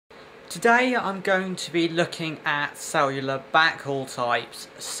Today I'm going to be looking at cellular backhaul types.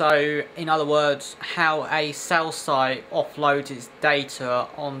 So in other words, how a cell site offloads its data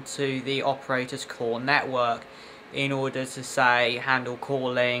onto the operator's core network in order to, say, handle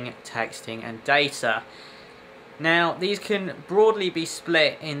calling, texting and data. Now these can broadly be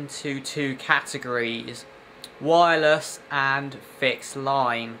split into two categories: wireless and fixed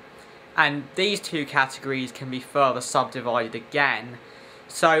line. And these two categories can be further subdivided again.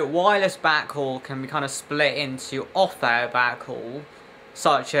 So wireless backhaul can be kind of split into off-air backhaul,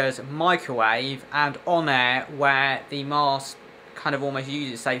 such as microwave, and on-air, where the mast kind of almost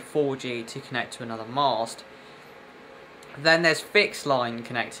uses, say, 4G to connect to another mast. Then there's fixed line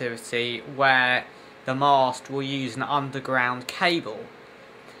connectivity, where the mast will use an underground cable.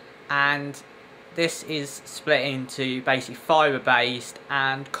 And this is split into basically fibre-based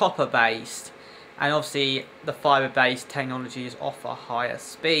and copper-based. And obviously the fibre-based technologies offer higher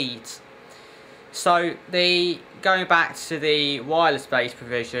speeds. So going back to the wireless-based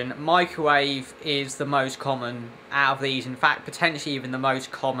provision, microwave is the most common out of these. In fact, potentially even the most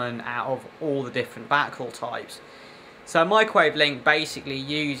common out of all the different backhaul types. So a microwave link basically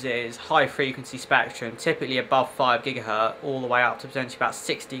uses high frequency spectrum, typically above 5 GHz, all the way up to potentially about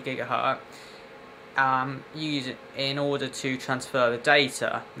 60 GHz. Use it in order to transfer the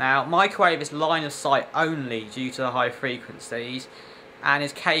data. Now, microwave is line of sight only due to the high frequencies and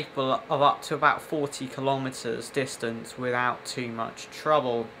is capable of up to about 40 kilometers distance without too much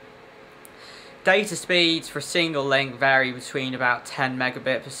trouble. Data speeds for a single link vary between about 10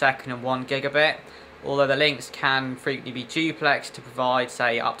 megabit per second and 1 gigabit, although the links can frequently be duplexed to provide,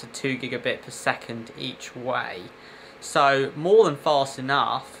 say, up to 2 gigabit per second each way. So more than fast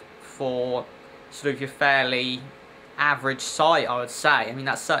enough for sort of your fairly average site, I would say. I mean,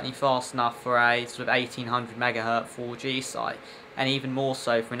 that's certainly fast enough for a sort of 1800 megahertz 4G site, and even more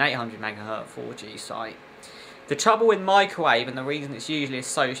so for an 800 megahertz 4G site. The trouble with microwave, and the reason it's usually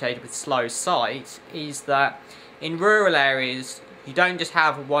associated with slow sites, is that in rural areas you don't just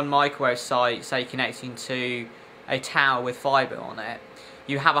have one microwave site, say, connecting to a tower with fibre on it.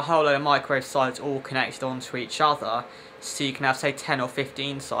 You have a whole load of microwave sites all connected onto each other, so you can have, say, 10 or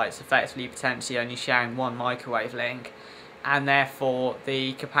 15 sites effectively potentially only sharing one microwave link, and therefore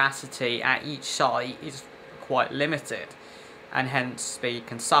the capacity at each site is quite limited, and hence speed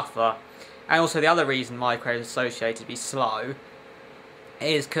can suffer. And also the other reason microwave is associated to be slow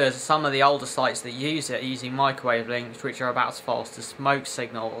is because some of the older sites that use it are using microwave links which are about as fast as smoke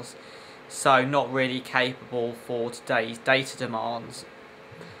signals, so not really capable for today's data demands.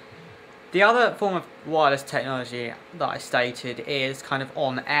 The other form of wireless technology that I stated is kind of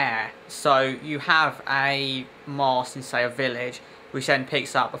on air. So you have a mast in, say, a village, which then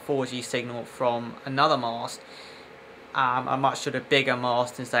picks up a 4G signal from another mast, a much sort of bigger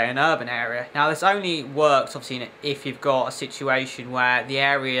mast in, say, an urban area. Now this only works obviously if you've got a situation where the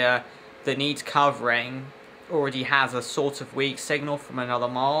area that needs covering already has a sort of weak signal from another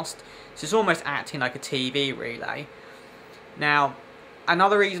mast. So it's almost acting like a TV relay. Now,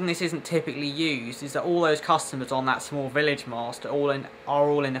 another reason this isn't typically used is that all those customers on that small village mast are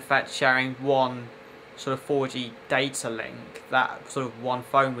all in effect sharing one sort of 4G data link that sort of one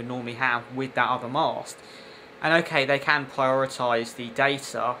phone would normally have with that other mast. And okay, they can prioritise the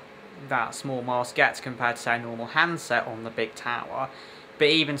data that small mast gets compared to, say, a normal handset on the big tower, but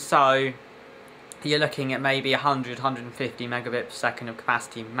even so, you're looking at maybe 100-150 megabit per second of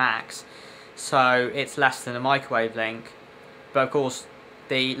capacity max, so it's less than a microwave link. But of course,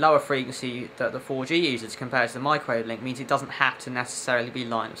 the lower frequency that the 4G uses compared to the microwave link means it doesn't have to necessarily be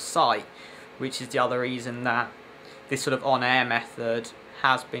line of sight, which is the other reason that this sort of on-air method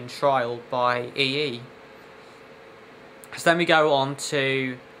has been trialled by EE. So then we go on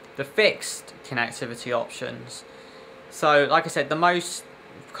to the fixed connectivity options. So like I said, the most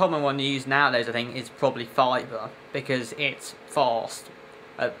common one used nowadays, I think, is probably fibre, because it's fast,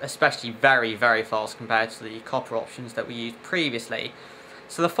 especially very, very fast compared to the copper options that we used previously.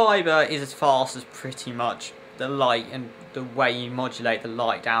 So the fibre is as fast as pretty much the light and the way you modulate the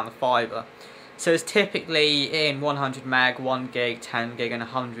light down the fibre. So it's typically in 100 meg, 1 gig, 10 gig and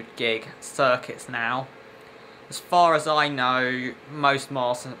 100 gig circuits now. As far as I know, most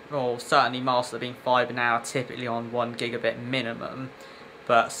masts, or certainly masts that are being fibre now, are typically on 1 gigabit minimum,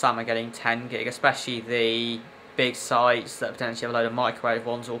 but some are getting 10 gig, especially the big sites that potentially have a load of microwave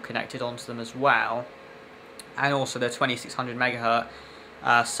ones all connected onto them as well. And also the 2600 megahertz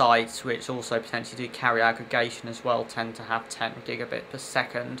sites, which also potentially do carry aggregation as well, tend to have 10 gigabit per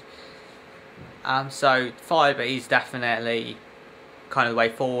second. So fibre is definitely kind of the way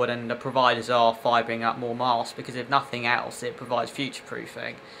forward, and the providers are fibring up more masts because if nothing else it provides future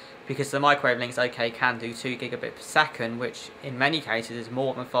proofing. because the microwave links, okay, can do 2 gigabit per second, which in many cases is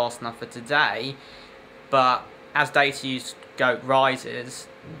more than fast enough for today, but as data use rises,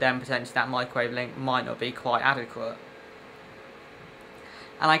 then potentially that microwave link might not be quite adequate.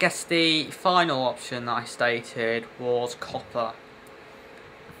 And I guess the final option that I stated was copper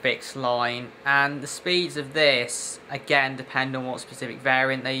fixed line, and the speeds of this again depend on what specific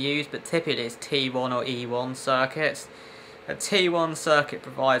variant they use, but typically it's T1 or E1 circuits. A T1 circuit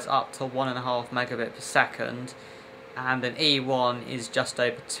provides up to 1.5 megabit per second, and an E1 is just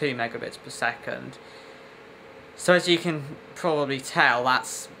over 2 megabits per second. So as you can probably tell,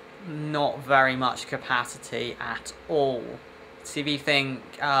 that's not very much capacity at all. So if you think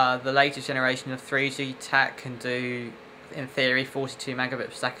the latest generation of 3G tech can do, in theory, 42 megabit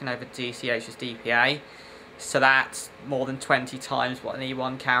per second over DCH's DPA, so that's more than 20 times what an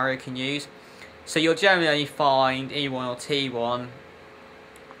E1 carrier can use. So you'll generally only find E1 or T1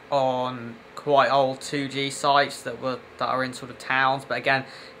 on quite old 2G sites that are in sort of towns, but again,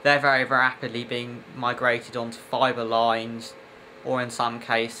 they're very rapidly being migrated onto fibre lines, or in some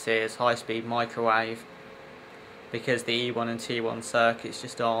cases high-speed microwave, because the E1 and T1 circuits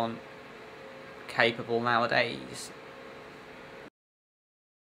just aren't capable nowadays.